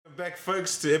back,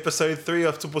 folks, to episode 3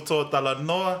 of TupuToa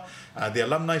Talanoa, the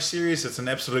alumni series. It's an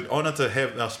absolute honour to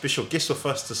have our special guest with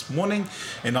us this morning.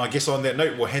 And I guess on that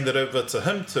note, we'll hand it over to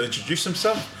him to introduce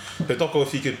himself. So, Toko,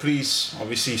 if you could please,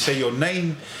 obviously, say your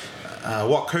name,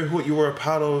 what cohort you were a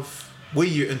part of, where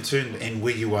you interned, and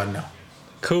where you are now.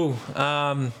 Cool.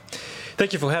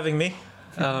 Thank you for having me.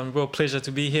 Real pleasure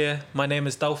to be here. My name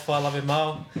is Taufa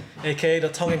Lavemaau, aka the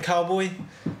Tongan Cowboy.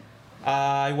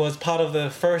 I was part of the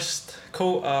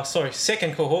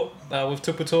second cohort with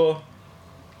TupuToa,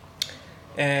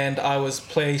 and I was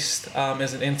placed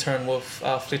as an intern with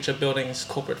Fletcher Building's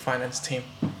corporate finance team.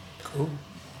 Cool.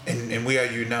 And where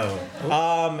are you now?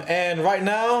 And right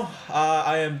now,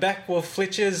 I am back with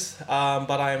Fletchers,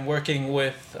 but I am working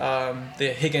with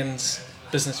the Higgins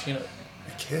business unit.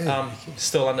 Okay.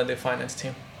 Still under their finance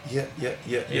team. Yeah.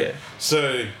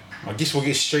 So I guess we'll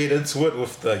get straight into it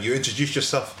with you introduced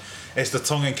yourself as the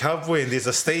Tongan Cowboy, and there's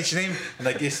a stage name, and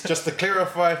I guess just to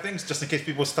clarify things, just in case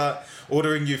people start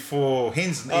ordering you for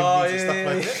hens and evenings and stuff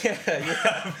like that.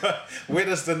 Yeah. But where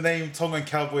does the name Tongan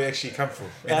Cowboy actually come from,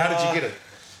 and how did you get it?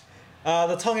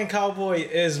 The Tongan Cowboy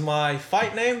is my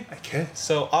fight name. Okay.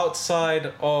 So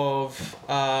outside of,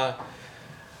 I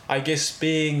guess,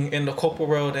 being in the corporate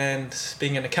world and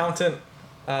being an accountant,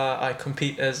 I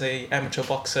compete as a amateur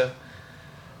boxer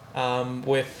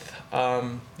with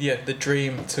the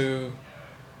dream to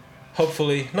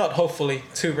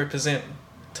to represent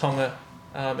Tonga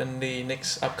in the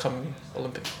next upcoming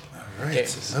Olympic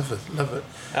Games. Love it.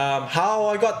 How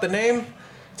I got the name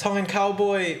Tongan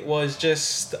Cowboy was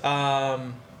just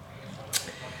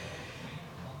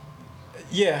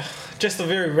just a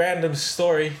very random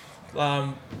story.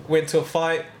 Went to a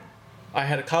fight. I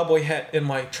had a cowboy hat in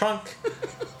my trunk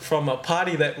from a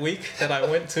party that week that I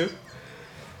went to.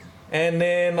 And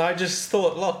then I just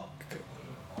thought, look,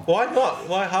 why not?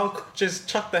 How just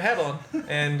chuck the hat on?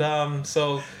 And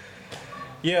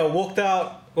walked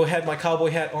out, had my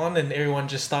cowboy hat on, and everyone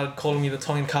just started calling me the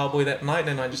Tongan Cowboy that night,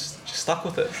 and I just stuck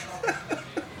with it.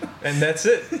 And that's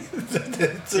it.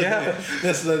 That's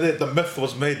it. The myth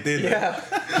was made then. Yeah.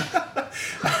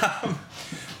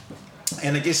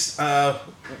 And I guess, having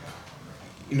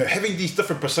these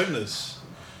different personas,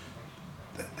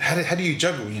 how do you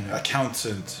juggle,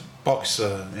 accountant,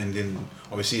 boxer, and then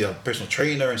obviously a personal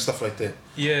trainer and stuff like that?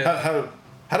 Yeah.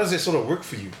 How does that sort of work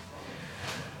for you?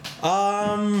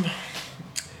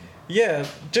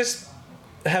 Just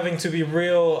having to be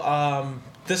real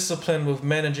disciplined with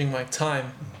managing my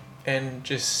time and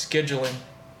just scheduling.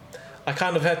 I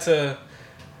kind of had to,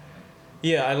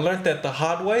 I learned that the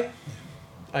hard way.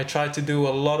 I tried to do a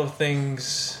lot of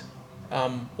things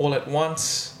all at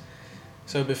once.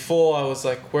 So before I was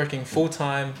like working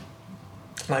full-time,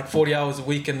 like 40 hours a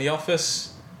week in the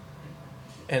office,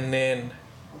 and then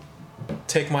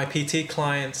take my PT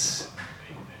clients,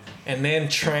 and then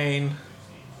train,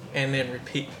 and then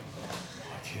repeat.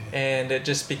 Okay. And it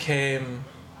just became,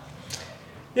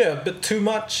 a bit too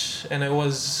much, and I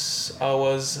was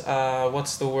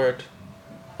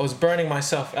burning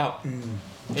myself out. So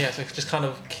it just kind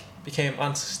of became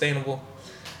unsustainable.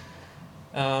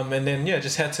 And then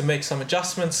just had to make some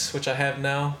adjustments, which I have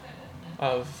now.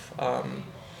 I've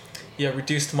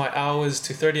reduced my hours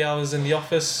to 30 hours in the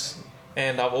office,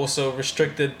 and I've also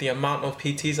restricted the amount of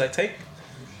PTs I take.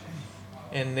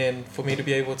 And then for me to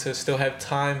be able to still have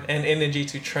time and energy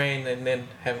to train and then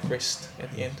have rest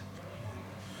at the end.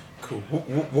 Cool.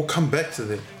 We'll come back to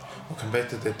that.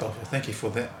 Taufa. Thank you for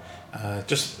that.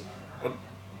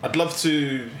 I'd love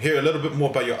to hear a little bit more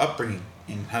about your upbringing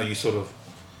and how you sort of,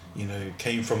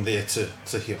 came from there to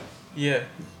here. Yeah.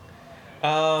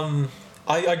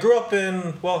 I grew up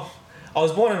I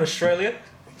was born in Australia.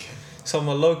 Okay. So I'm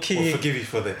a low-key... We'll forgive you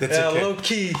for that. That's okay.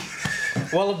 Low-key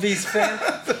Wallabies fan.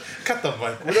 Cut the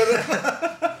mic.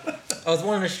 I was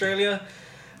born in Australia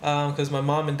because my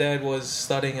mom and dad was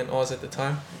studying in Oz at the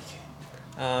time.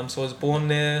 So I was born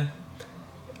there.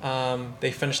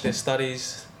 They finished their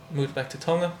studies, moved back to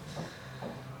Tonga.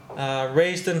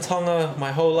 Raised in Tonga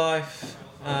my whole life.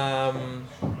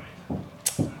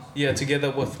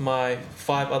 Together with my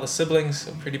 5 other siblings,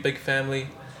 a pretty big family.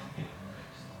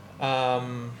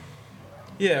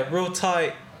 Real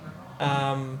tight.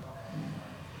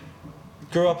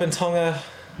 Grew up in Tonga,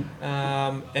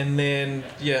 and then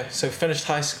so finished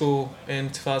high school in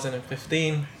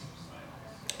 2015,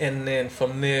 and then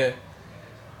from there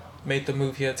made the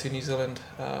move here to New Zealand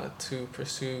to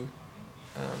pursue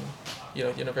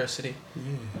university,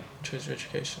 treasure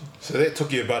education. So that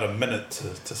took you about a minute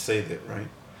to say that, right?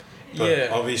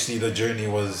 But obviously the journey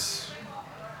would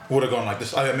have gone like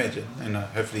this, I imagine, and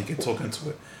hopefully you can talk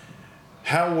into it.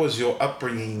 How was your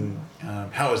upbringing?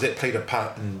 How has that played a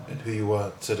part in who you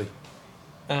are today?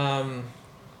 Man,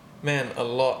 a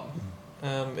lot.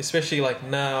 Especially like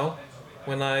now,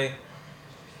 when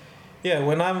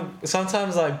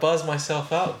sometimes I buzz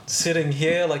myself out sitting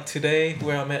here like today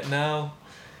where I'm at now,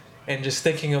 and just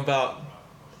thinking about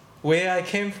where I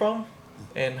came from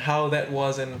and how that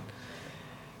was, and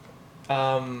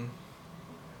I'm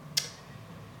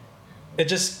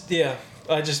just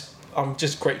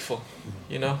grateful,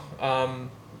 you know.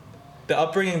 The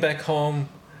upbringing back home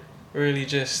really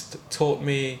just taught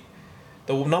me,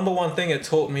 the number one thing it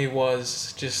taught me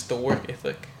was just the work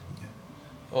ethic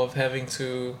of having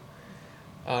to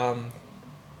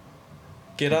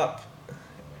get up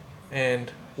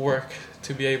and work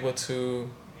to be able to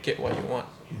get what you want.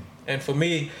 And for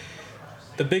me,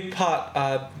 the biggest part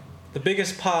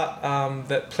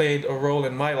that played a role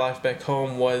in my life back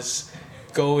home was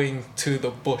going to the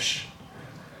bush,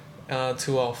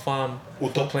 to our farm,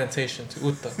 Uta. plantation, to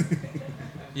Uta.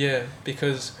 Yeah,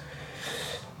 because,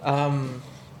 and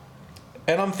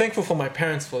I'm thankful for my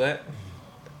parents for that,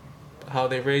 how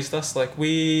they raised us. Like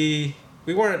we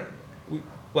were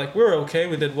okay,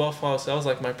 we did well for ourselves.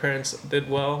 Like my parents did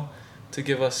well to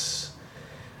give us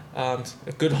a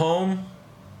good home.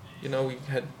 You know, we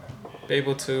had be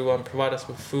able to provide us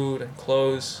with food and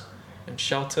clothes and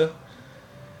shelter.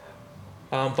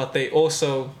 But they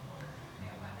also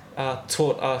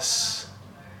taught us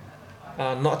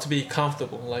not to be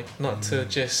comfortable, like not to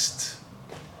just,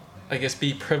 I guess,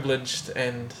 be privileged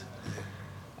and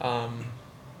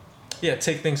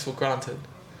take things for granted.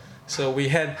 So we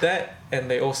had that, and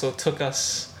they also took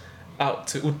us out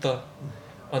to Uta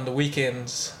on the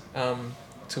weekends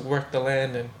to work the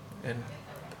land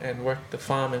and work the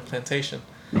farm and plantation.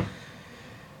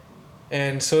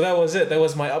 And so that was it. That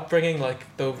was my upbringing. Like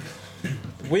the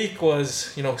week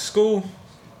was, you know, school,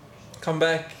 come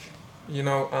back, you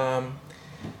know,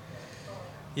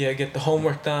 get the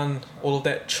homework done, all of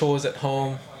that, chores at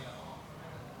home.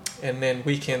 And then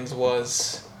weekends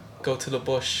was go to the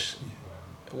bush,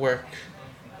 work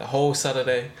the whole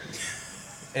Saturday,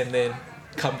 and then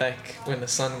come back when the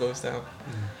sun goes down.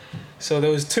 So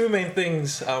there was two main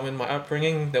things in my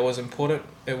upbringing that was important.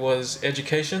 It was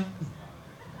education,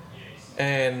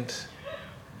 and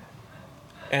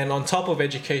on top of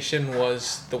education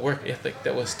was the work ethic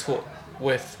that was taught,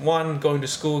 with one, going to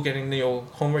school, getting your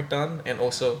homework done, and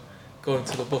also going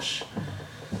to the bush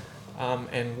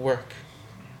and work.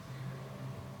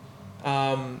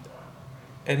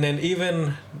 And then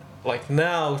even like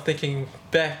now, thinking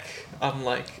back, I'm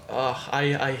like,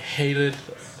 I hated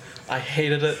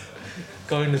it,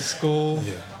 going to school.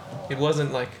 Yeah. It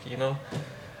wasn't like, you know,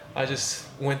 I just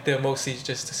went there mostly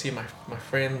just to see my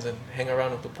friends and hang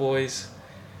around with the boys,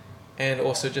 and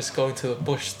also just going to the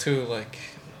bush too. Like,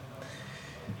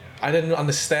 I didn't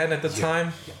understand at the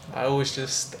time. I always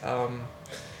just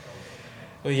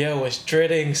was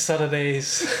dreading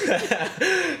Saturdays.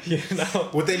 You know.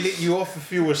 Would they let you off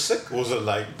if you were sick, or was it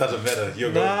like, doesn't matter,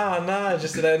 you're going? Nah,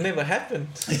 just that never happened.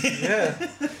 Yeah.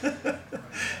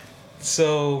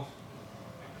 So,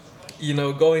 you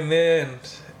know, going there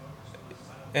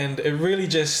and it really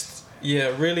just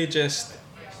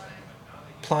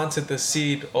planted the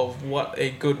seed of what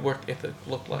a good work ethic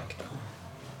looked like.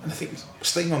 And I think,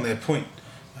 staying on that point,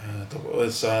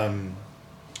 was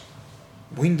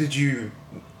when did you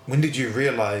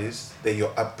realize that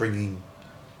your upbringing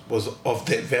was of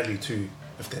that value too,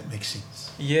 if that makes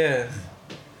sense? Yeah.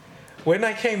 When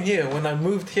I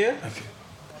moved here, Okay.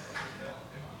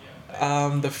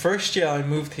 The first year I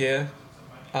moved here,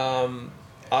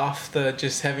 after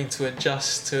just having to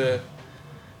adjust to,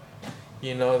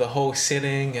 you know, the whole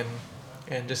setting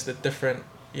and just the different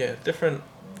way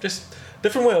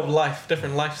of life,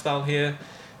 different lifestyle here,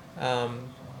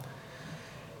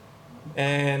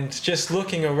 and just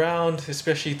looking around,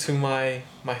 especially to my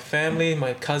family,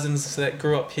 my cousins that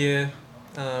grew up here,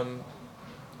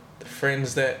 the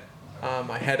friends that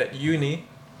I had at uni,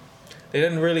 they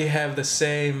didn't really have the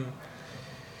same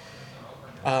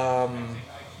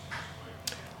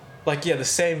the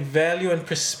same value and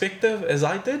perspective as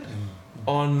I did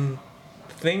on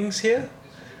things here.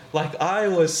 Like, I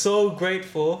was so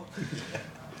grateful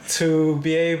to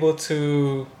be able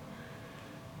to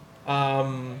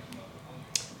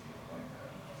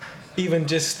even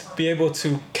just be able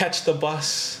to catch the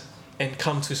bus and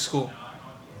come to school.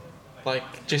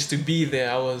 Like, just to be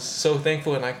there, I was so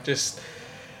thankful, and I just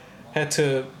had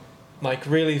to like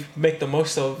really make the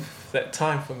most of that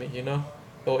time for me, you know,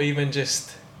 or even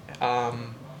just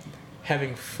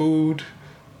having food,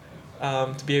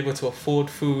 to be able to afford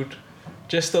food,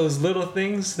 just those little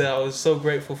things that I was so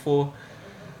grateful for.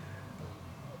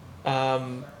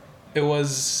 it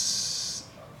was,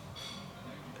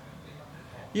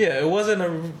 yeah, it wasn't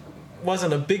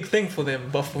a big thing for them,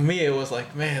 but for me it was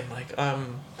like, man, like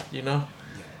you know,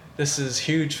 this is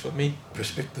huge for me.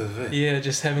 Perspective, eh? Yeah,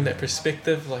 just having that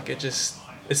perspective, like it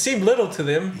seemed little to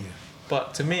them,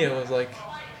 but to me it was like,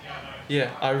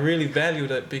 yeah, I really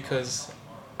valued it because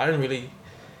I didn't really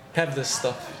have this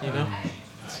stuff, you know.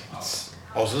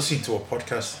 I was listening to a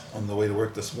podcast on the way to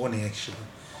work this morning actually,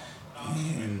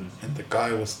 and the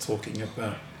guy was talking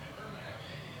about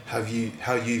how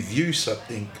you view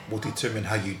something will determine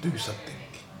how you do something.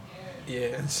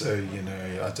 Yeah. And so, you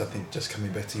know, I think just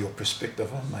coming back to your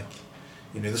perspective, I'm like,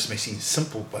 you know, this may seem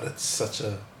simple, but it's such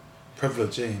a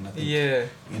privilege, eh? And I think,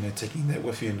 you know, taking that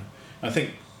with you. And I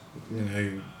think, you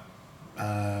know,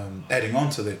 adding on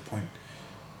to that point,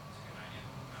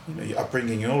 you know, your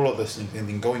upbringing and all of this, and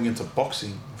then going into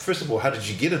boxing. First of all, how did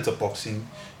you get into boxing,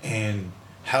 and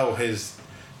how has,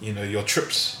 you know, your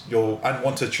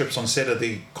unwanted trips on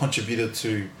Saturday contributed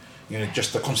to, you know,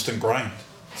 just the constant grind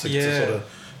to sort of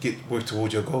work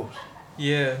towards your goals?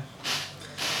 Yeah.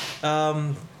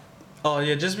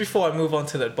 Just before I move on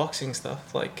to that boxing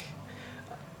stuff, like,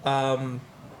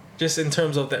 just in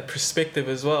terms of that perspective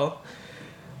as well,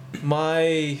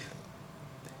 it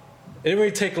didn't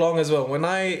really take long as well. When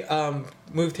I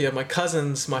moved here, my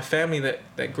cousins, my family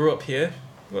that grew up here,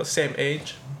 well, same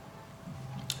age,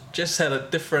 just had a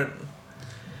different,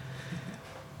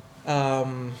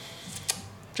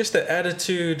 just the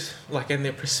attitude, like, and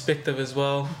their perspective as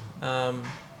well.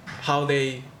 How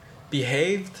they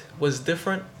behaved was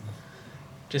different,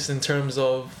 just in terms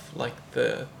of like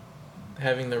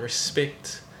having the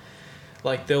respect.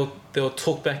 Like they'll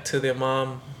talk back to their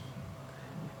mom,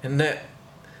 and that,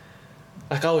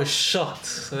 like, I was shocked.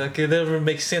 So, like, it never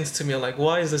makes sense to me. I'm like,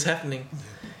 why is this happening?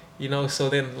 You know. So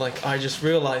then, like, I just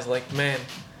realized, like, man,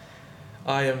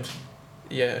 I am,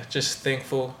 just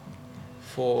thankful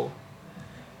for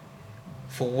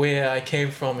where I came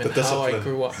from and how I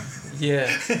grew up. Yeah,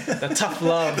 the tough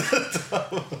love,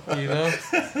 you know.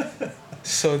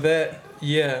 So that,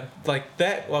 like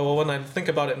that. Well, when I think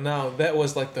about it now, that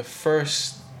was like the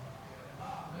first,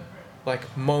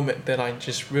 like, moment that I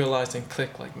just realized and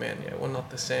clicked. Like, man, we're not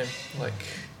the same. Like,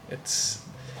 it's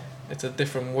a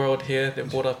different world here. They're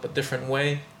brought up a different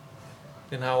way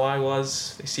than how I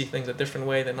was. They see things a different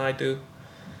way than I do.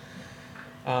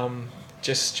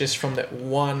 Just from that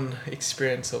one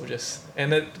experience of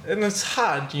and it's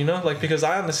hard, you know, like, because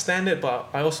I understand it, but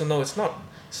I also know it's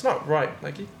not right.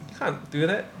 Like, you can't do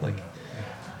that. Like,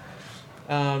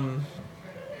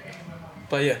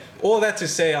 but yeah, all that to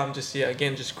say, I'm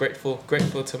just grateful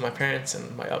to my parents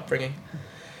and my upbringing.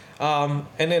 And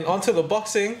then onto the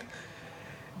boxing,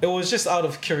 it was just out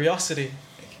of curiosity.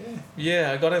 Okay.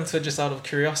 Yeah, I got into it just out of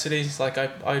curiosity. It's like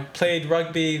I played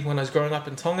rugby when I was growing up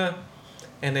in Tonga.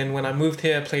 And then when I moved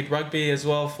here, I played rugby as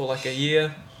well for like a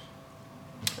year.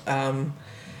 And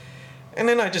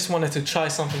then I just wanted to try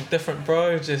something different,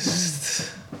 bro.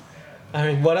 I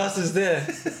mean, what else is there?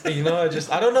 You know,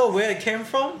 I don't know where it came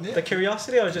from, the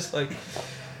curiosity. I was just like,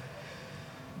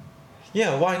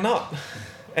 yeah, why not?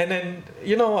 And then,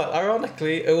 you know what,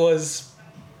 ironically, it was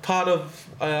part of,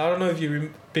 I don't know if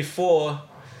before,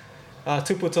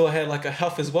 TupuToa had like a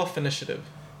health is wealth initiative.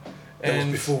 That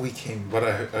was before we came, but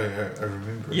I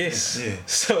remember. Yes. Yeah.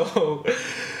 So,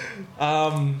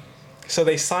 so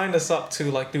they signed us up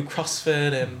to like do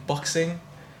CrossFit and boxing,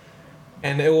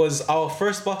 and it was our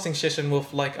first boxing session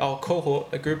with like our cohort,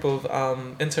 a group of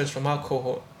interns from our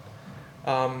cohort,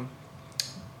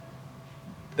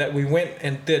 that we went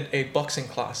and did a boxing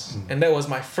class, and that was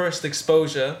my first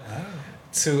exposure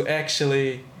to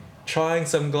actually trying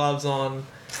some gloves on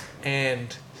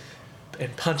and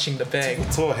punching the bag.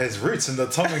 TupuToa has roots in the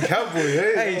Tongan cowboy,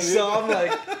 eh? Hey, so I'm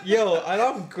like, and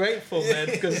I'm grateful, man,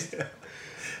 because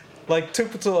like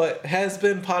TupuToa has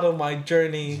been part of my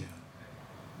journey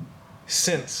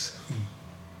since,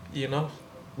 you know,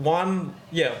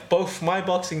 both my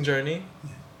boxing journey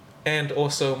and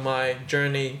also my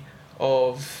journey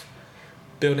of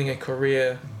building a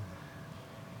career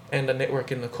and a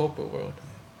network in the corporate world.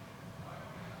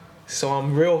 So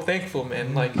I'm real thankful,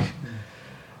 man. Like,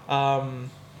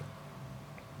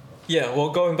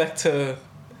 going back to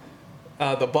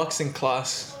the boxing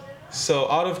class. So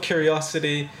out of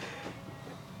curiosity,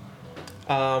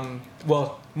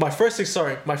 my first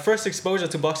exposure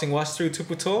to boxing was through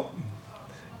TupuToa,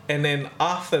 and then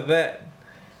after that,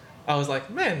 I was like,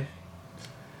 man,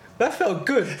 that felt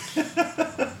good.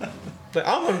 Like,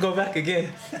 I'm gonna go back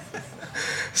again.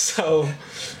 So,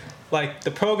 like,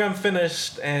 the program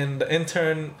finished and the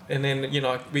intern, and then, you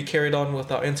know, we carried on with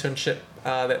our internship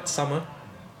that summer.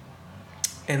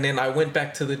 And then I went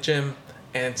back to the gym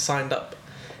and signed up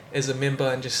as a member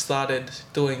and just started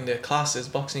doing their classes,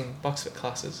 boxfit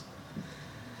classes.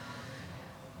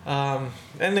 And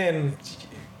then,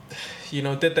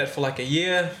 did that for like a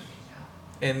year.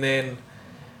 And then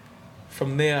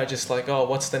from there, I just like, oh,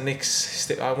 what's the next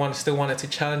step? I still wanted to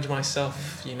challenge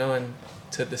myself, and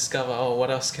to discover, oh, what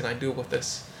else can I do with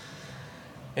this?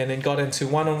 And then got into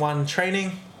one-on-one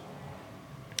training,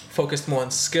 focused more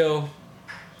on skill.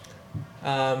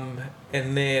 And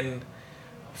then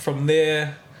from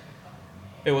there,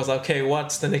 it was okay,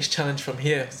 what's the next challenge from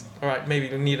here? All right, maybe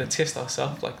we need to test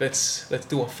ourselves. Like, let's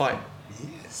do a fight.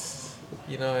 Yes.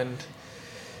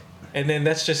 And then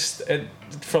that's just it.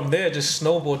 From there, just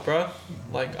snowboard, bro.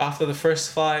 Like after the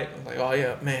first fight, I'm like, oh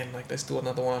yeah, man, like let's do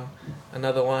another one, and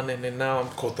then now I'm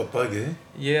Caught the bug, eh?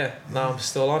 Yeah, now I'm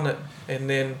still on it, and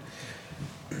then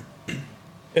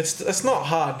it's not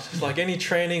hard. Like any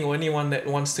training or anyone that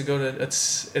wants to go to,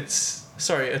 it's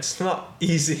not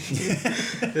easy.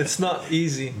 It's not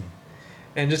easy.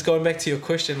 And just going back to your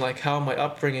question, like how my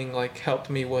upbringing like helped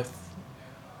me with,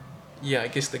 I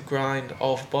guess the grind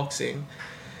of boxing.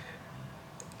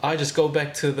 I just go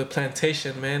back to the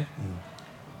plantation, man.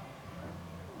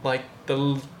 Like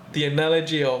the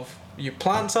analogy of you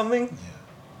plant something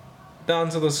down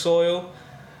to the soil,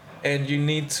 and you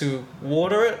need to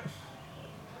water it,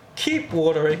 keep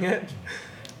watering it,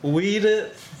 weed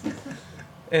it,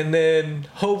 and then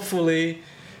hopefully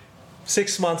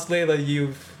 6 months later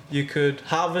you could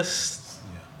harvest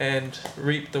and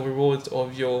reap the rewards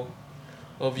of your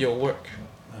work.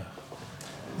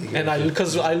 And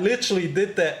because I literally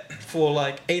did that for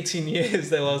like 18 years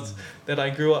that I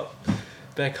grew up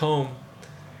back home.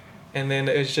 And then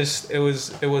it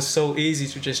was so easy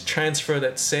to just transfer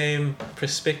that same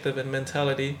perspective and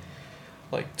mentality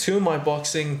like to my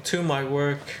boxing, to my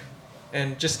work,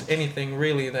 and just anything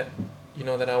really that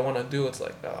that I want to do. It's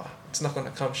like, it's not going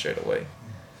to come straight away.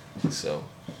 So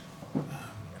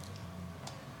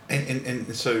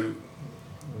and so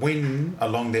when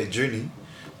along that journey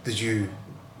did you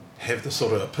have the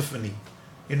sort of epiphany,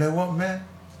 you know what, man,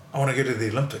 I want to go to the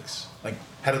Olympics? Like,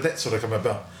 how did that sort of come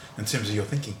about in terms of your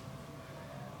thinking?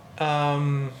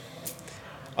 I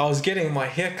was getting my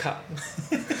hair cut.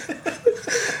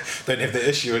 Don't have the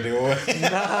issue anymore.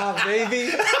 Nah,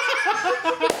 baby.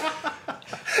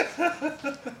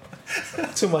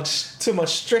 Too much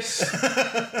stress.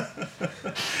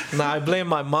 Nah, I blame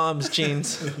my mom's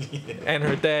genes and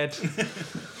her dad.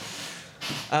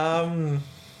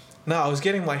 No, I was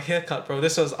getting my hair cut, bro.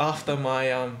 This was after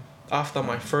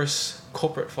my first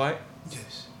corporate fight.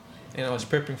 Yes. And I was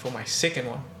prepping for my second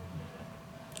one.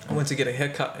 I went to get a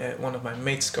haircut at one of my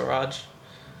mates' garage.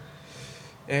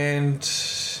 And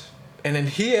then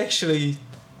he actually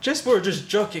we were just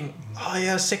joking. Oh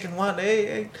yeah, second one,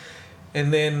 hey.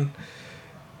 And then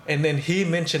he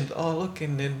mentioned, oh look,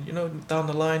 and then down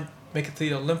the line make it to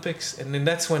the Olympics, and then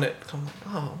that's when it come.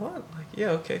 Oh what? Like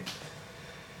yeah, okay.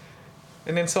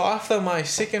 And then so after my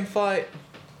second fight,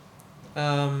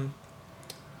 went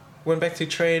back to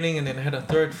training, and then had a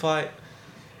third fight.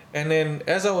 And then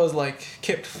as I was like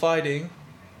kept fighting,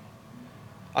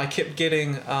 I kept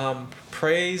getting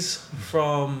praise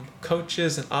from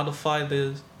coaches and other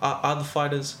fighters,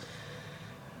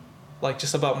 like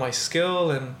just about my skill,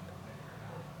 and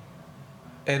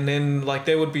then like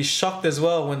they would be shocked as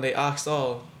well when they asked,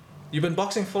 oh, you've been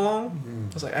boxing for long?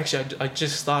 I was like, actually I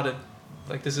just started.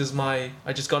 Like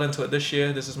I just got into it this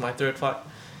year. This is my third fight.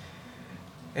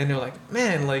 And they're like,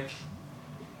 man, like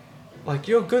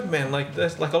you're good, man. Like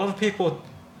that's like a lot of people,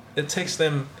 it takes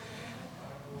them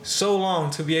so long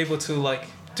to be able to like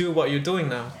do what you're doing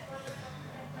now.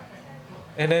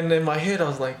 And then in my head I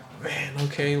was like, man,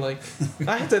 okay, like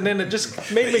I had to, and then it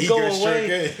just made me go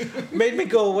away. Made me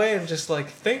go away and just like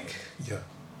think. Yeah.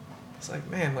 It's like,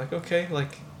 man, like okay,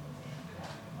 like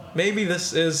maybe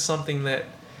this is something that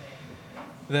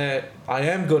I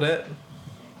am good at,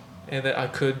 and that I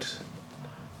could,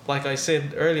 like I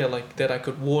said earlier, like that I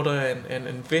could water and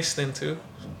invest into.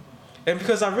 And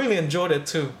because I really enjoyed it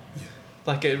too. Yeah.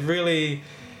 Like it really,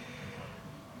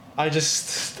 I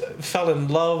just fell in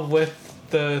love with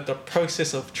the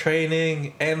process of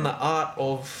training and the art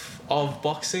of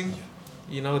boxing,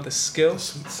 the skill. The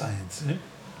sweet science.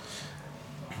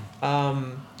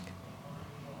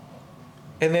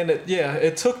 And then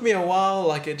it took me a while,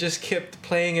 like it just kept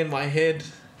playing in my head,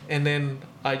 and then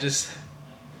I just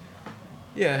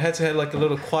had to have like a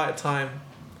little quiet time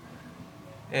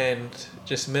and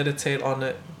just meditate on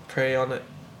it, pray on it,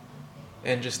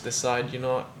 and just decide,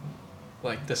 what,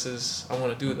 like I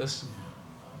want to do this.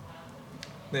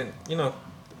 Then,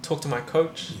 talk to my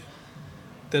coach,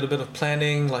 did a bit of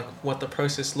planning, like what the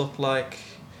process looked like,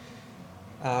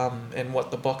 and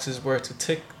what the boxes were to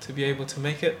tick to be able to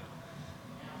make it.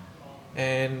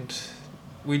 And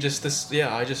I just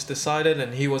decided,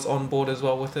 and he was on board as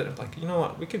well with it. Like, you know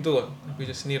what, we can do it. We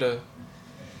just need to,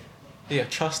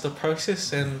 trust the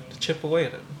process and chip away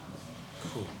at it.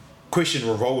 Cool. Question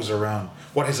revolves around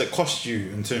what has it cost you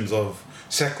in terms of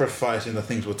sacrifice and the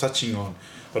things we're touching on,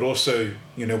 but also,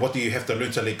 what do you have to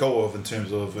learn to let go of in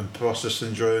terms of imposter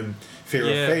syndrome, fear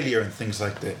of failure, and things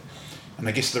like that. And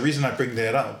I guess the reason I bring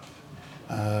that up,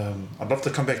 I'd love to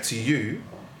come back to you,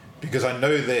 because I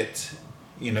know that,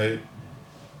 you're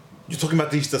talking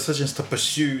about these decisions to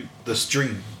pursue this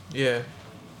dream. Yeah.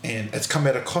 And it's come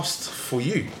at a cost for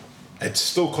you. It's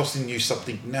still costing you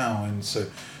something now. And so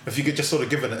if you could just sort of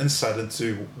give an insight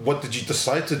into what did you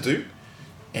decide to do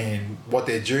and what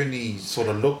their journey sort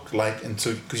of looked like,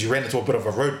 into, because you ran into a bit of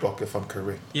a roadblock, if I'm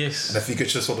correct. Yes. And if you could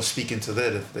just sort of speak into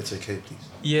that, if that's okay, please.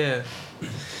 Yeah.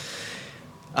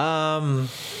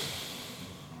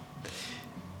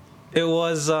 It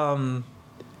was a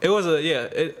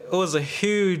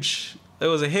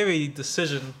heavy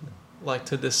decision, like,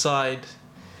 to decide,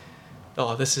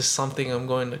 this is something I'm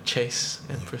going to chase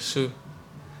and pursue.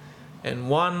 And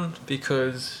one,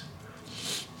 because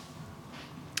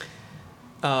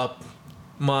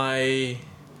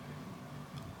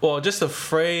just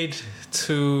afraid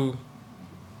to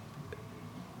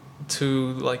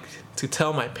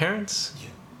tell my parents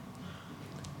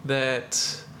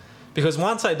that, because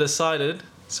once I decided,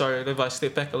 sorry if I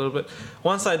step back a little bit,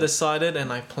 once I decided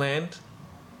and I planned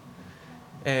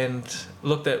and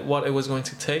looked at what it was going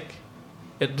to take,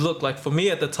 it looked like, for me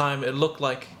at the time, it looked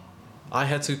like I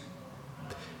had to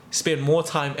spend more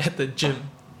time at the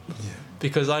gym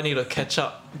because I need to catch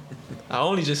up. I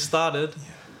only just started,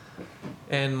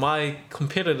 and my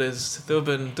competitors, they've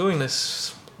been doing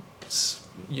this,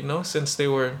 since they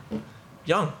were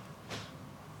young.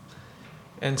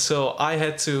 And so I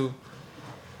had to,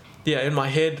 in my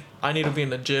head, I need to be in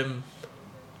the gym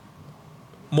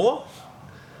more,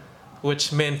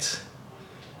 which meant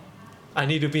I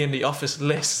need to be in the office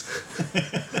less.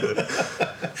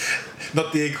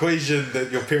 Not the equation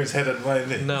that your parents had in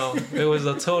mind. No, it was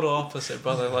the total opposite,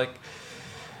 brother. Like,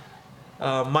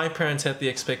 my parents had the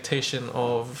expectation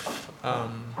of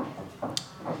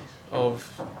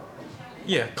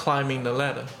climbing the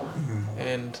ladder.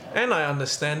 And I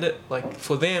understand it. Like,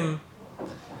 for them,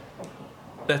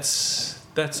 that's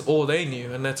all they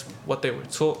knew, and that's what they were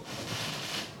taught.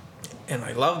 And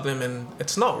I love them, and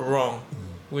it's not wrong.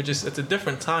 It's a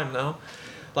different time now.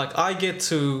 Like, I've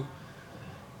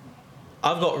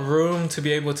got room to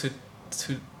be able to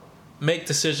make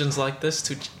decisions like this,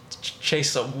 to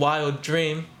chase a wild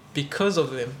dream because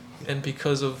of them and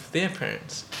because of their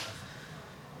parents.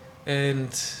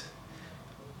 And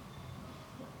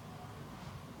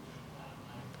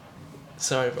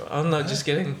sorry, bro, I'm not just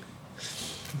getting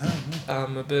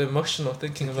a bit emotional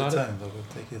thinking about it.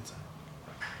 Take your time.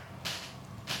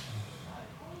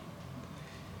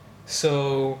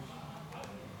 So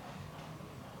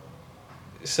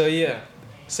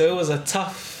it was a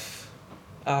tough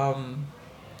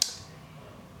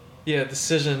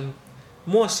decision,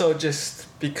 more so just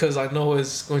because I know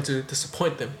it's going to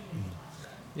disappoint them,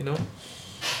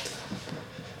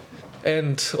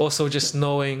 and also just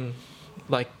knowing,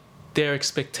 like, their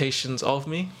expectations of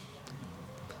me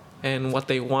and what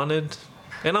they wanted,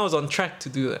 and I was on track to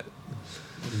do that.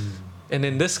 And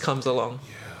then this comes along,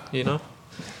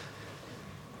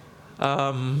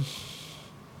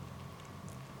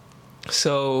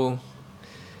 So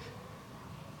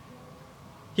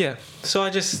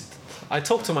I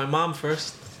talked to my mom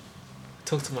first.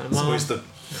 It's always the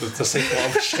safe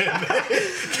option.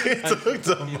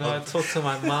 I talked to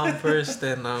my mom first,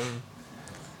 and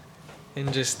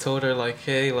just told her, like,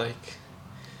 hey, like,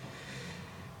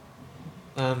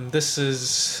 this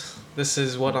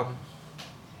is what I'm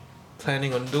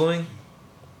planning on doing,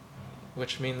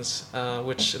 which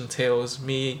entails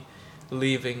me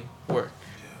leaving work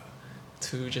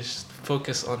to just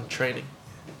focus on training,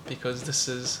 because this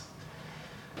is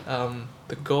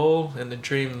the goal and the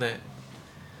dream that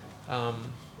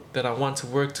I want to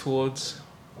work towards.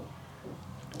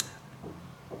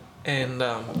 And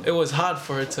it was hard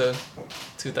for her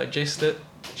to digest it.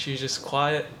 She was just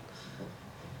quiet,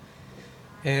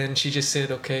 and she just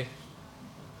said, okay.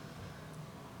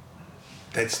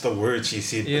 That's the word she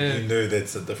said, but you know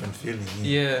that's a different feeling.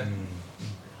 Yeah.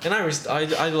 And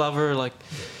I love her, like,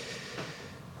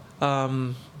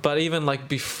 but even, like,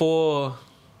 before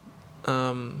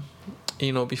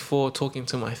before talking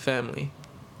to my family,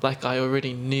 like, I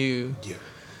already knew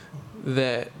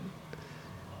that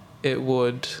it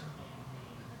would,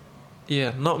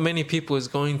 not many people is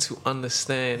going to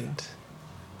understand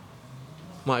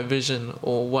my vision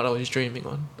or what I was dreaming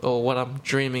on or what I'm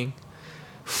dreaming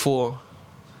for.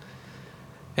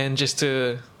 And just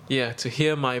to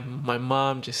hear my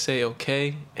mom just say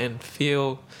okay and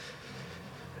feel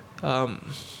the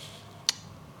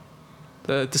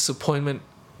disappointment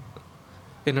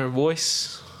in her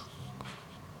voice.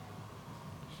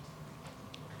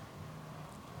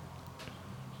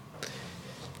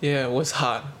 Yeah, it was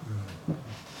hard.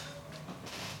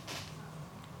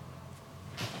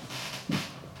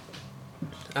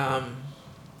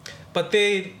 But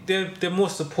they're more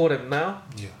supportive now.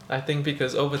 Yeah. I think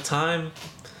because over time,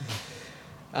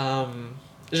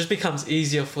 it just becomes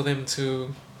easier for them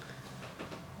to.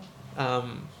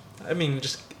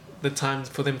 Just the time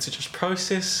for them to just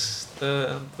process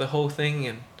the whole thing,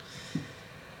 and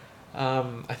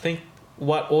I think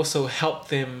what also helped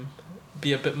them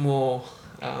be a bit more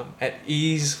at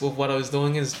ease with what I was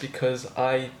doing is because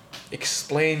I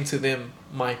explained to them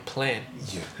my plan.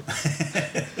 Yeah.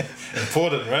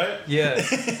 Important, right? Yeah.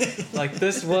 Like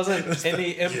this wasn't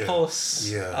any impulse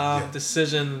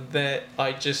decision that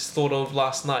I just thought of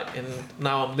last night and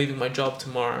now I'm leaving my job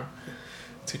tomorrow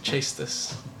to chase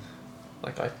this.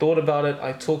 Like I thought about it,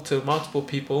 I talked to multiple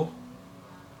people.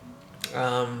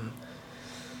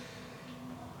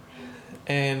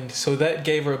 And so that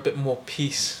gave her a bit more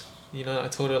peace. You know, I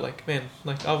told her like, man,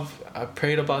 like I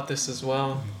prayed about this as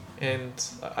well, and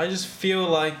I just feel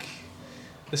like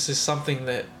this is something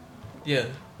that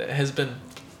has been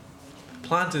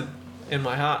planted in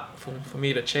my heart for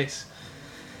me to chase.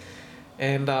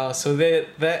 And so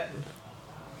that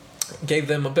gave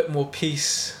them a bit more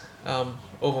peace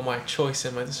over my choice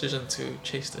and my decision to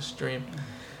chase this dream.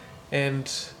 And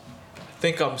I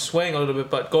think I'm swaying a little bit,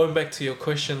 but going back to your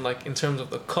question, like in terms of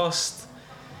the cost,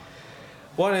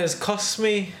 what has cost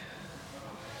me?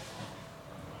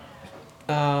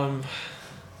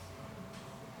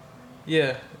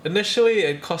 Initially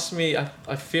it cost me,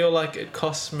 I feel like it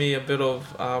cost me a bit of,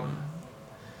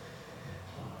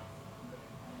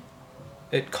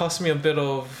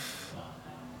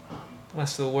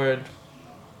 what's the word?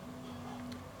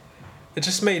 It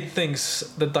just made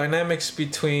things, the dynamics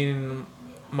between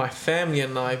my family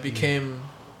and I became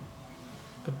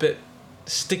a bit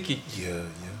sticky. Yeah.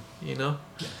 You know?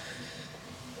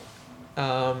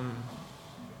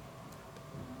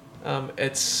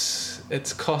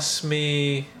 It's cost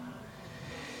me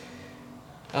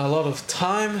a lot of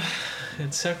time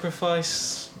and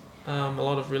sacrifice, a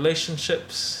lot of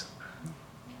relationships,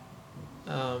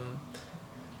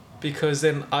 because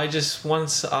then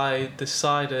once I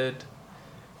decided,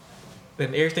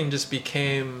 then everything just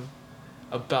became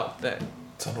about that.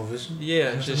 Tunnel vision?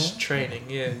 Yeah, just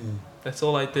training, That's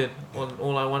all I did.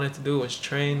 All I wanted to do was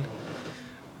train.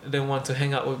 I didn't want to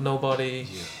hang out with nobody.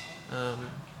 Yeah.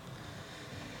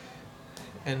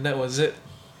 And that was it.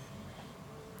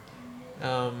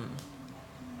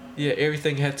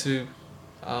 Everything had to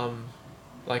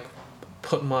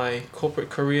put my corporate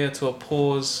career to a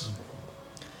pause.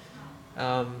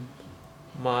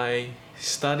 My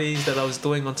studies that I was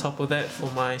doing on top of that for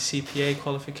my CPA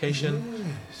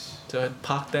qualification. Yes. So I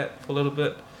parked that for a little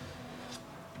bit.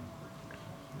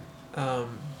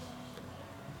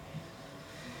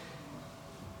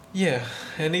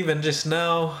 And even just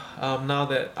now, now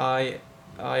that I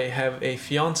have a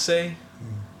fiance,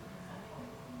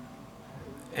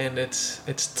 and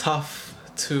it's tough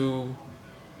to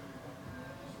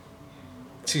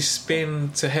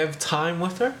have time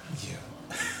with her. Yeah.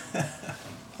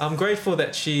 I'm grateful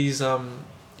that she's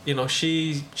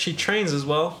she trains as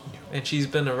well, and she's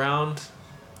been around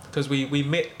because we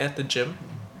met at the gym.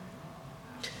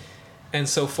 And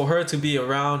so for her to be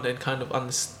around and kind of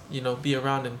be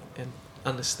around and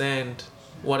understand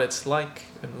what it's like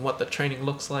and what the training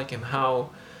looks like and how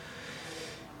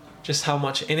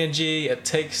much energy it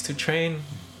takes to train,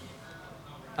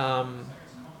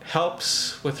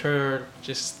 helps with her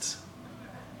just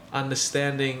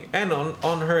understanding, and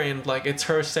on her end, like it's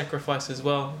her sacrifice as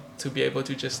well to be able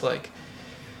to just like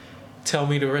tell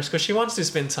me to rest because she wants to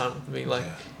spend time with me,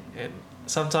 and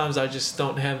sometimes I just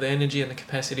don't have the energy and the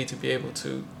capacity to be able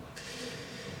to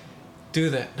do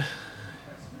that,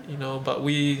 but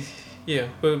we're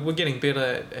getting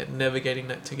better at navigating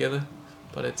that together.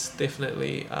 But it's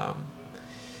definitely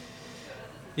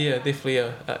definitely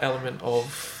a element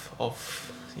of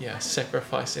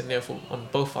sacrifice in there on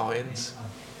both our ends.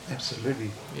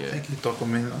 Absolutely. Yeah. Thank you, Doc. I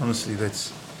mean, honestly,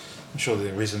 I'm sure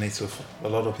that resonates with a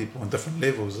lot of people on different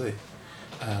levels, eh?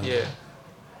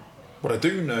 What I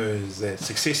do know is that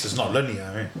success is not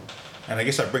linear, eh? And I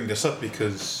guess I bring this up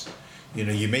because, you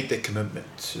know, you made that commitment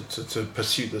to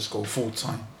pursue this goal full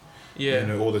time. Yeah. You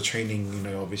know, all the training, you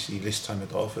know, obviously less time at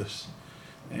the office.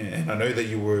 And I know that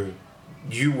you were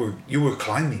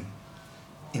climbing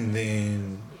and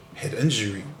then had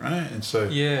injury, right? And so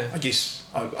Yeah. I guess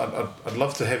I'd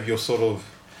love to have your sort of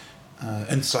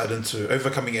insight into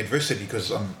overcoming adversity,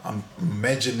 because I'm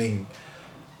imagining,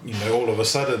 you know, all of a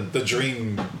sudden the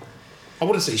dream, I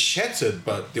wouldn't say shattered,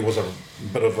 but there was a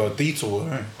bit of a detour.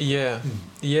 Right? Yeah.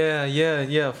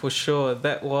 Yeah, for sure.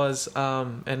 That was,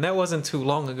 and that wasn't too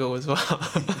long ago as well.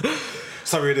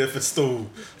 Sorry if it's still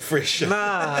fresh.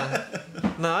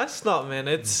 Nah, it's not, man.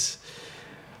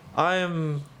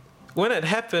 When it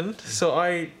happened, so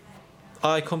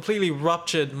I completely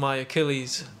ruptured my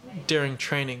Achilles during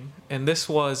training, and this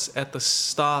was at the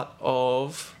start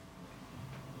of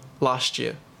last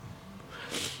year.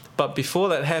 But before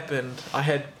that happened, I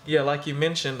had, like you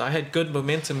mentioned, I had good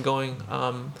momentum going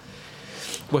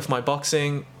with my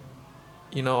boxing.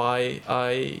 You know,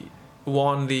 I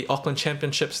won the Auckland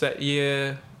Championships that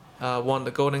year, won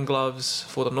the Golden Gloves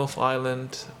for the North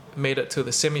Island, made it to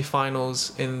the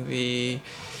semi-finals in the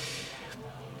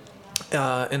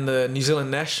New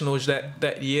Zealand Nationals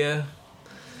that year.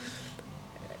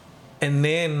 And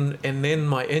then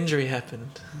my injury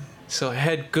happened. So I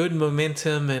had good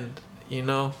momentum, and you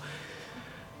know,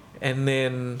 and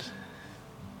then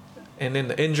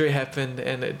the injury happened,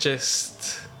 and it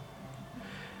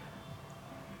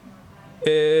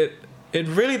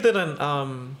really didn't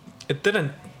I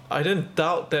didn't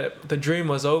doubt that the dream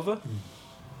was over,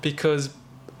 because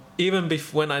even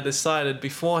when I decided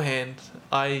beforehand,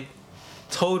 I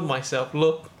told myself,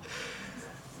 look,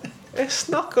 it's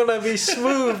not gonna be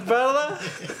smooth, brother.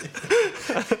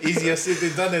 Easier said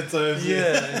than done at times.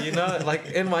 Yeah, you know, like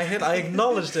in my head, I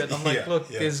acknowledged it. I'm like, look,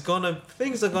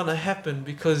 things are gonna happen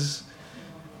because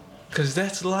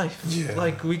that's life. Yeah.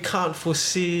 Like, we can't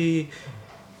foresee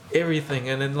everything,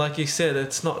 and then, like you said,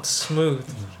 it's not smooth,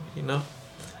 you know.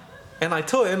 And I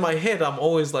told, in my head, I'm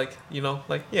always like, you know,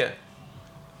 like, yeah,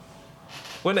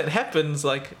 when it happens,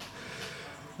 like,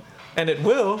 and it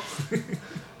will,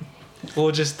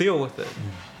 we'll just deal with it.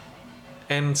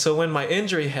 And so when my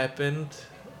injury happened,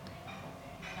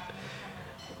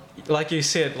 like you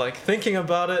said, like, thinking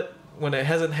about it when it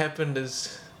hasn't happened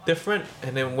is different,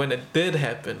 and then when it did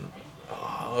happen,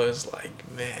 I was like,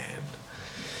 man.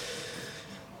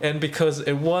 And because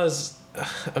it was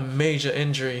a major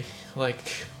injury,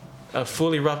 like a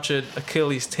fully ruptured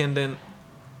Achilles tendon.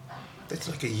 That's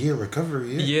like a year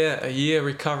recovery, yeah? Yeah, a year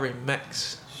recovery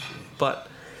max. But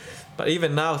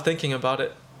even now, thinking about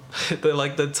it,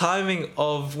 the timing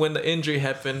of when the injury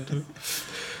happened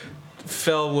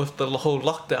fell with the whole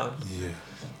lockdown. Yeah.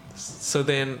 So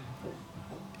then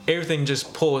everything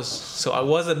just paused. So I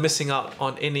wasn't missing out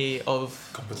on any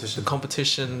of the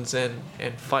competitions and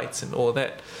fights and all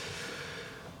that.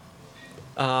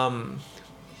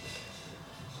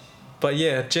 But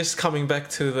yeah, just coming back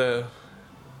to the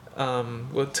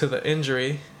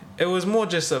injury, it was more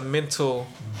just a mental.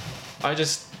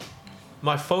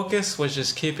 My focus was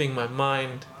just keeping my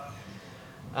mind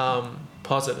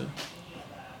positive.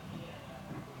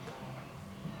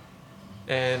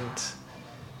 And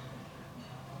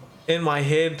in my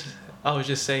head, I was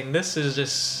just saying, this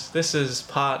is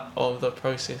part of the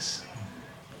process.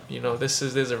 You know,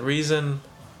 there's a reason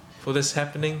for this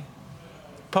happening.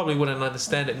 Probably wouldn't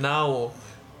understand it now or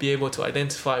be able to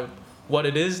identify what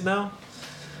it is now.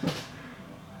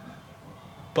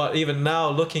 But even now,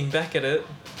 looking back at it,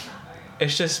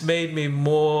 it's just made me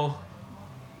more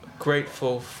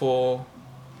grateful for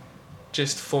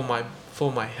my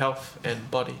health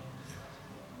and body,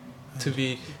 to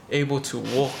be able to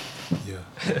walk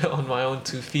on my own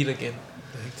 2 feet again.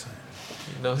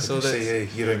 You know, so that say,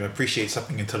 you don't appreciate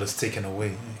something until it's taken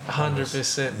away.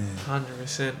 100%,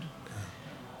 100%.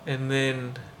 And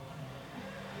then,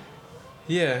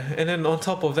 and then on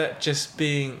top of that, just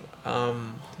being,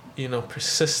 you know,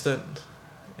 persistent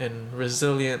and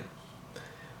resilient.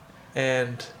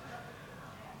 And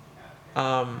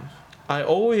I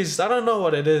don't know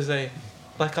what it is,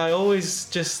 like, I always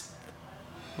just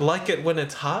like it when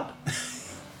it's hard.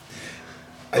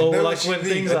 Or like when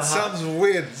things are hard. It sounds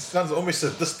weird, it sounds almost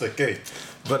sadistic,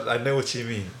 but I know what you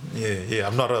mean. Yeah,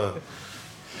 I'm not a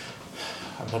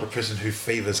person who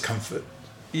favors comfort.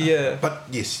 Yeah. But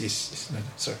yes. No,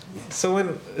 sorry. Yeah.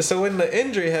 So when the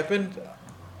injury happened,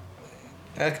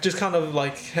 I just kind of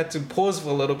like had to pause for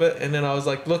a little bit, and then I was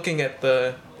like looking at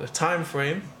the time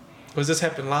frame, because this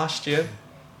happened last year,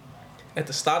 at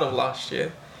the start of last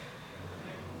year.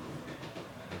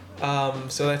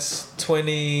 So that's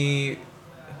 2019,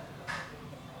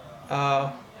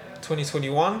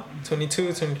 2021,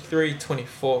 22, 23,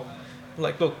 24. I'm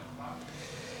like, look,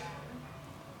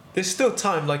 there's still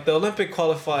time. Like, the Olympic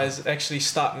qualifiers actually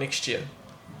start next year.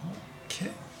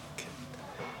 Okay.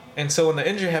 And so when the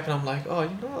injury happened, I'm like, oh,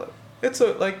 you know what? It's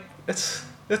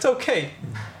okay.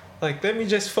 Like, let me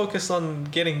just focus on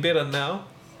getting better now,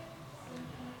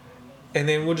 and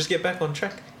then we'll just get back on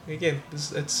track again.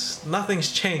 It's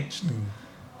nothing's changed.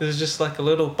 There's just like a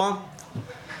little bump,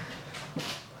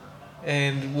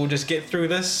 and we'll just get through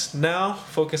this now.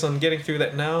 Focus on getting through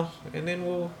that now, and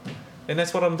then and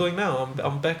that's what I'm doing now.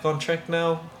 I'm back on track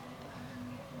now.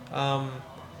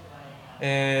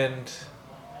 And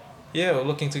yeah, we're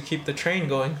looking to keep the train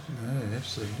going. No,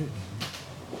 absolutely.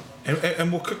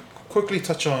 And we'll quickly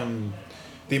touch on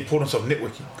the importance of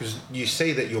networking, because you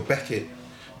say that you're back at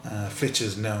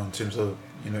Fletchers now in terms of,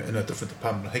 in a different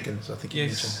department of Higgins, I think you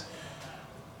mentioned.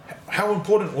 How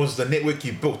important was the network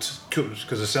you built?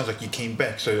 Because it sounds like you came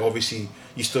back, so obviously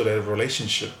you still had a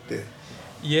relationship there.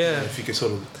 Yeah. If you could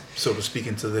sort of speak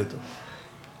into that.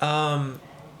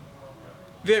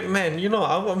 Yeah, man,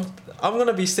 I'm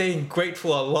gonna be saying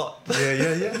grateful a lot.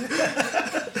 Yeah.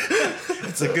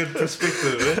 It's a good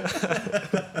perspective,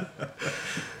 eh?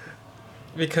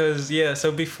 Because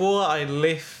so before I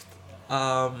left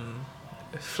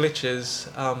Fletchers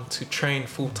to train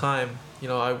full time,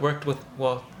 I worked with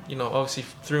obviously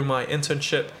through my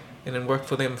internship, and then worked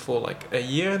for them for like a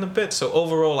year and a bit. So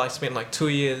overall, I spent like 2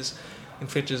 years in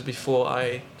Fletchers before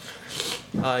I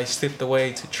stepped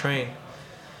away to train.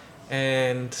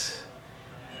 And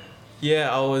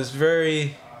I was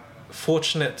very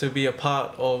fortunate to be a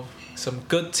part of some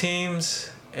good teams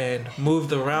and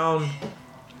moved around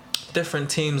different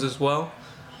teams as well.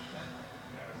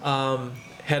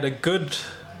 Had a good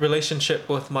relationship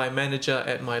with my manager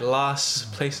at my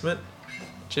last placement.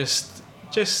 Just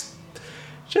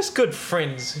good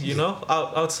friends,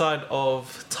 outside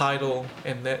of title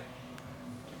and that.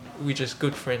 We just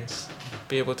good friends.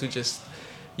 Be able to just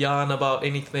yarn about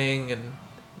anything and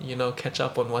catch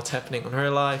up on what's happening on her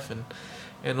life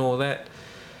and all that.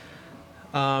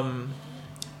 And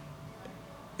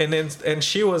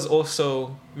she was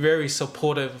also very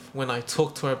supportive when I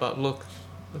talked to her about, look,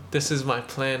 this is my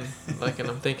plan, and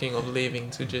I'm thinking of leaving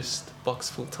to just box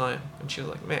full time. And she was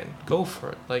like, man, go for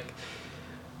it.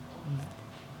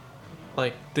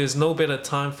 Like there's no better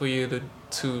time for you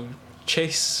to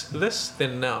chase this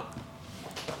than now.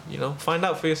 Find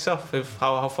out for yourself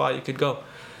how far you could go.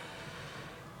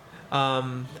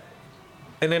 And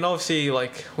then obviously,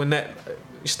 when that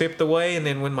stepped away, and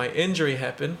then when my injury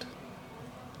happened,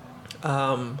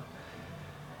 I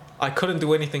couldn't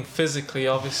do anything physically,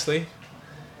 obviously.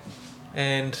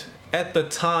 And at the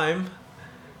time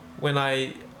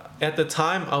I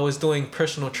was doing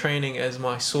personal training as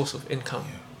my source of income.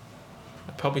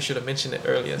 I probably should have mentioned it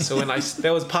earlier. So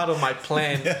that was part of my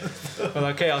plan. But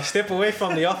okay, I'll step away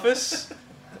from the office,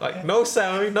 no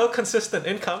salary, no consistent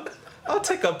income. I'll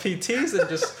take up PTs and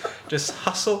just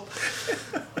hustle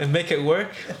and make it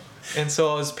work. And so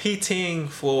I was PTing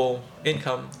for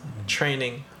income,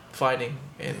 training, fighting,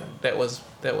 and that was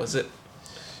it.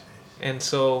 And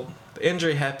so the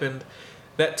injury happened.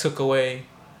 That took away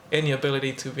any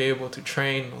ability to be able to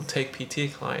train or take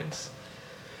PT clients.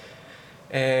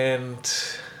 And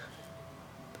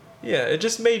it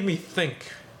just made me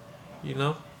think,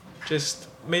 just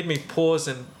made me pause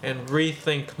and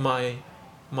rethink my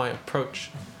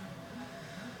approach.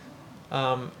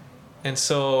 And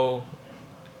so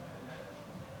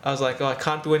I was like, I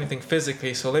can't do anything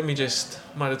physically, so let me just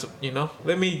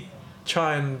let me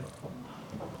try and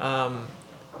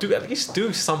at least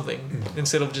do something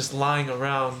instead of just lying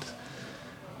around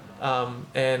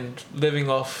and living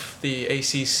off the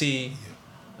ACC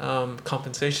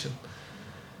compensation.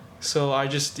 So I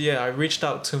just I reached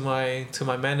out to my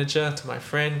manager, to my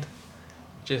friend,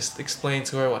 just explained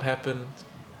to her what happened,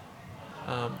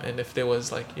 and if there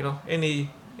was any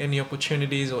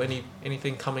opportunities or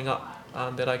anything coming up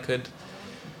that I could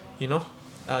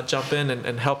jump in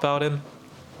and help out in.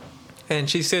 And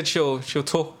she said she'll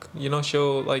talk,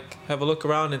 she'll have a look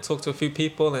around and talk to a few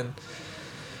people,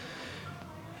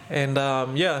 and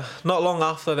not long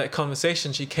after that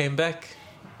conversation she came back,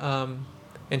 and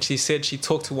she said she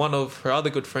talked to one of her other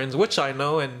good friends, which I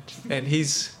know, and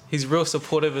he's real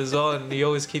supportive as well, and he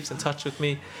always keeps in touch with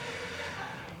me,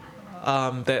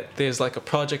 that there's a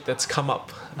project that's come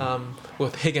up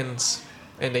with Higgins,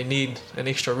 and they need an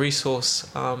extra resource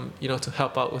to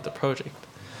help out with the project.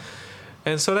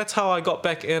 And so that's how I got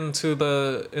back into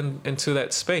that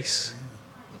space.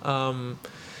 And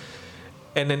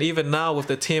then even now with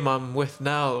the team I'm with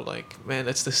now, man,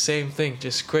 it's the same thing.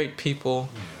 Just great people,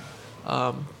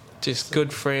 just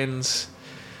good friends.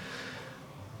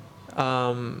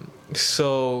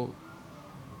 So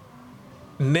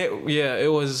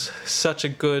it was such a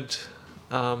good,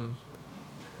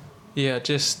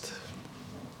 just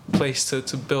place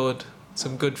to build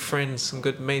some good friends, some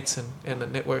good mates, and a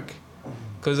network.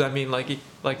 Because I mean, like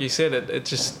you said,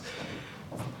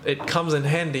 it comes in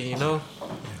handy, you know.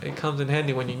 It comes in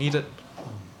handy when you need it.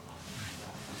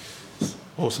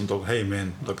 Awesome, dog. Hey,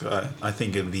 man, look, I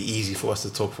think it'd be easy for us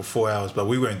to talk for 4 hours, but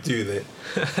we won't do that,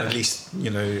 at least, you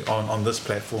know, on this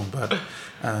platform. But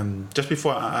just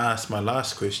before I ask my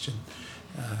last question,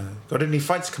 got any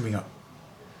fights coming up?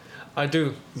 I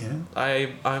do. Yeah?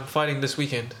 I'm fighting this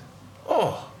weekend.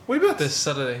 Oh, where about? This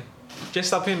Saturday.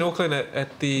 Just up in Auckland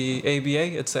at the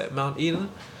ABA. It's at Mount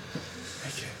Eden.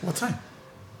 Okay. What time?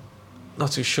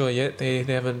 Not too sure yet. They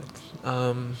haven't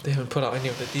put out any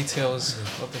of the details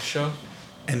of the show.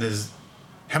 And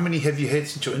how many have you had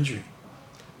since your injury?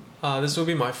 This will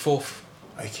be my 4th.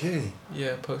 Okay.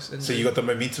 Yeah, post injury. So you got the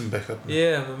momentum back up now?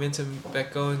 Yeah, momentum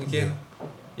back going again.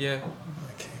 Yeah.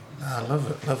 Okay. I love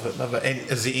it.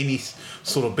 And is there any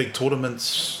sort of big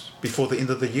tournaments before the end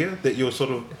of the year that you're sort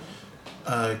of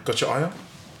got your eye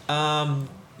on?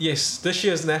 Yes, this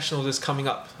year's Nationals is coming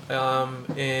up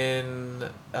in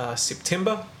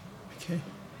September. Okay.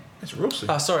 That's real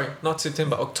soon. Sorry, not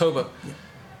September, October. Yeah.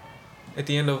 At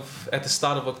the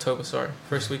start of October,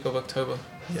 first week of October.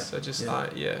 Yeah. So just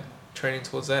training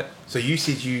towards that. So you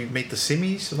said you made the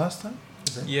semis last time?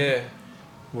 Yeah.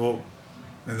 Well,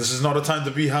 and this is not a time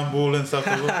to be humble and stuff.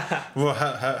 Well,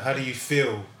 how do you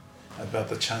feel about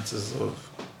the chances of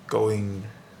going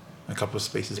a couple of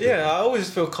spaces better? Yeah, I always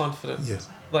feel confident. Yeah.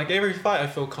 Like every fight, I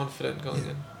feel confident going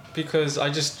in because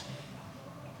I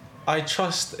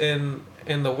trust in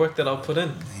the work that I'll put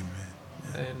in.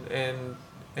 Amen. Yeah.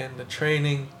 And the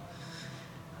training,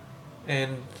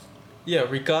 and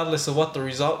regardless of what the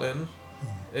result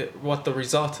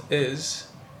is,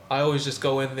 I always just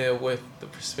go in there with the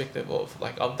perspective of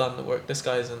like I've done the work. This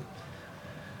guy isn't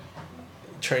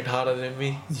trained harder than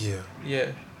me. Yeah.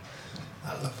 Yeah.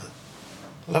 I love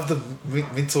it. Love the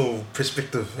mental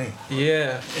perspective thing.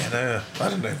 Yeah. And I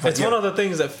don't know. It's one of the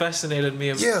things that fascinated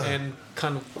me and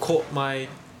kind of caught my.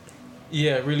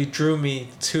 Yeah, really drew me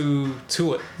to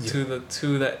it, to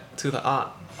the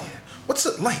art. Yeah. What's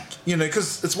it like? You know,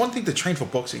 because it's one thing to train for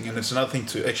boxing, and it's another thing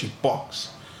to actually box.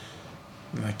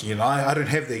 Like, you know, I don't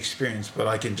have the experience, but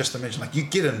I can just imagine. Like, you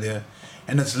get in there,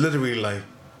 and it's literally like,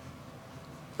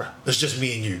 bruh, it's just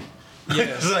me and you.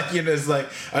 Yeah. It's like, you know, it's like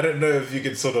I don't know if you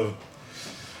could sort of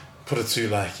put it to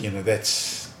like, you know,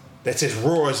 that's as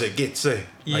raw as it gets. Like,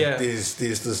 there's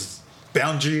this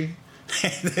boundary.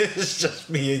 And it's just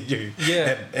me and you.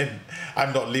 Yeah. And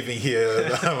I'm not living here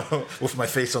with my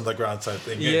face on the ground type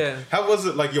thing. Yeah. How was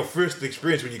it like your first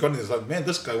experience when you got in there? It's like, man,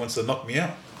 this guy wants to knock me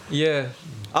out. Yeah.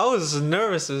 I was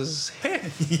nervous as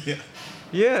heck. Yeah.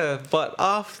 Yeah, but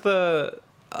after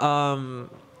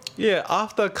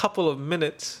a couple of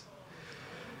minutes,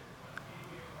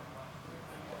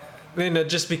 then it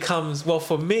just becomes, well,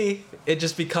 for me, it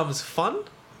just becomes fun.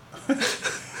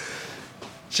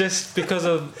 Just because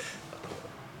I'm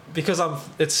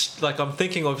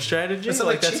thinking of strategy. It's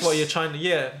like that's chess? what you're trying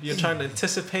to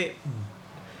anticipate.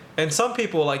 And some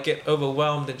people like get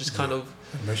overwhelmed and just kind of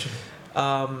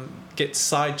get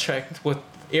sidetracked with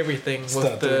everything.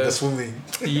 Start with the swimming.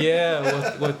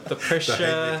 Yeah, with the pressure. The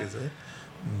haymakers,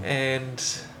 And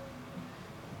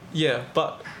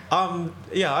but I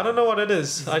don't know what it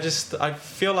is. I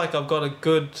feel like I've got a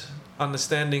good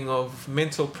understanding of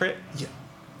mental prep. Yeah.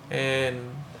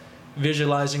 And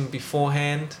visualizing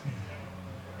beforehand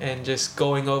and just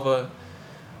going over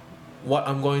what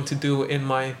I'm going to do in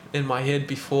my head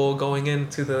before going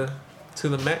into the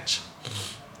match.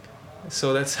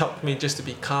 So that's helped me just to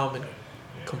be calm and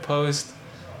composed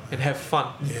and have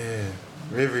fun. Yeah,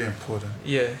 very important.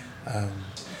 Yeah. I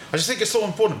just think it's so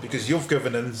important because you've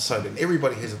given an insight and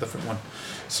everybody has a different one.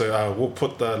 So we'll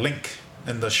put the link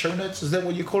in the show notes. Is that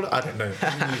what you call it? I don't know.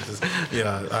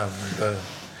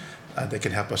 They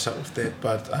can help us out with that.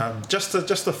 But just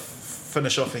to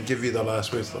finish off and give you the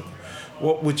last words, look,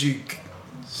 what would you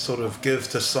sort of give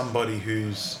to somebody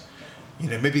who's, you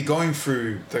know, maybe going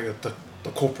through the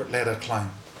corporate ladder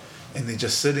climb and they're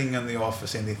just sitting in the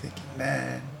office and they're thinking,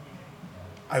 man,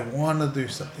 I want to do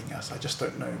something else. I just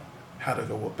don't know how to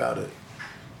go about it.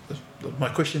 Does my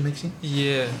question make sense?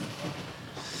 Yeah.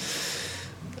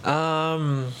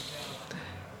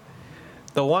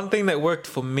 The one thing that worked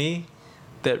for me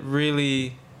that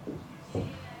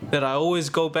I always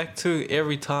go back to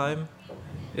every time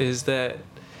is that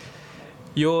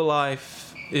your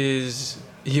life is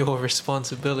your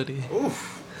responsibility.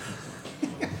 Oof.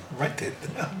 write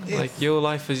that down. Yeah. Like, your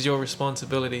life is your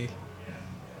responsibility.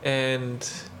 And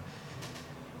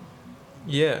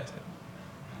yeah,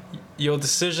 your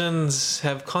decisions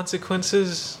have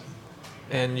consequences,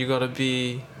 and you gotta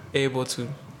be able to,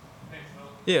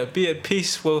 be at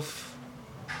peace with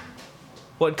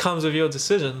what comes with your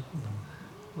decision.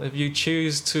 If you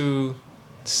choose to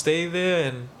stay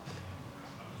there, and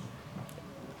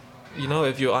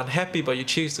if you're unhappy but you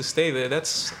choose to stay there,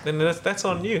 that's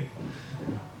on you.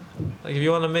 Like, if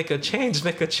you want to make a change,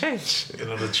 make a change. Get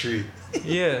on a tree.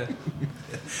 Yeah.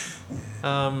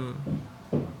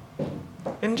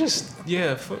 And just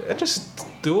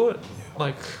do it.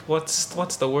 Like,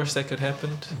 what's the worst that could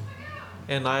happen?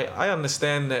 And I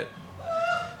understand that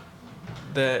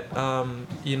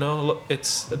look,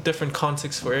 it's a different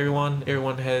context for everyone.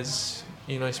 Everyone has,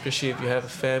 especially if you have a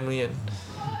family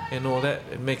and all that,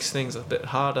 it makes things a bit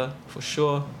harder for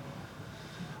sure.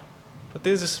 But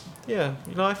there's this,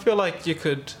 I feel like you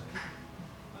could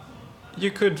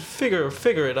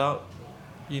figure it out.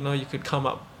 You could come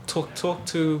up, talk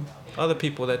to other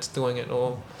people that's doing it,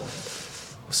 or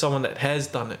someone that has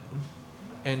done it,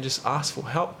 and just ask for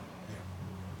help.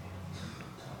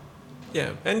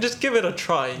 Yeah, and just give it a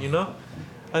try.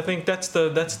 I think that's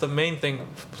the main thing.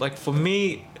 Like, for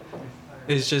me,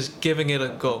 is just giving it a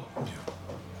go.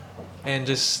 And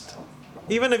just,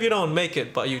 even if you don't make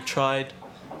it, but you tried,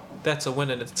 that's a win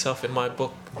in itself in my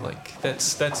book. Like,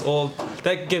 that's all.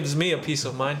 That gives me a peace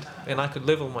of mind, and I could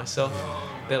live with myself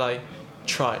that I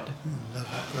tried.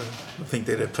 I think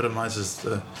that epitomizes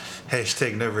the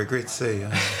hashtag no regrets. So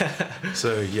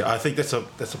I think that's a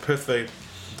perfect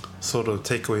sort of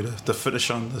takeaway to finish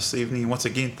on this evening. Once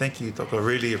again, thank you, Doc. I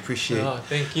really appreciate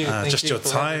thank you. Just your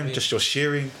time, just your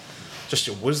sharing, just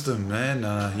your wisdom, man.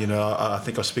 I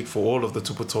think I speak for all of the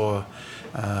TupuToa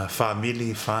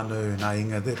whamili, whānau, and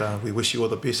ainga, that we wish you all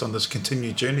the best on this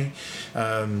continued journey.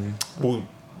 We'll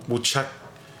chuck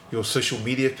your social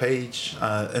media page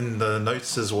in the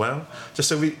notes as well, just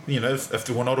so we, if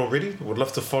we're not already, would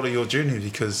love to follow your journey,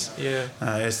 because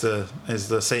as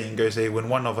the saying goes, when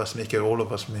one of us make it, all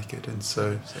of us make it. And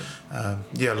so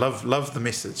love the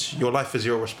message. Your life is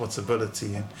your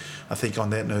responsibility. And I think on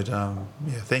that note,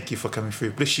 thank you for coming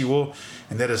through. Bless you all.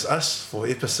 And that is us for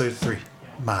episode 3.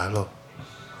 Mahalo.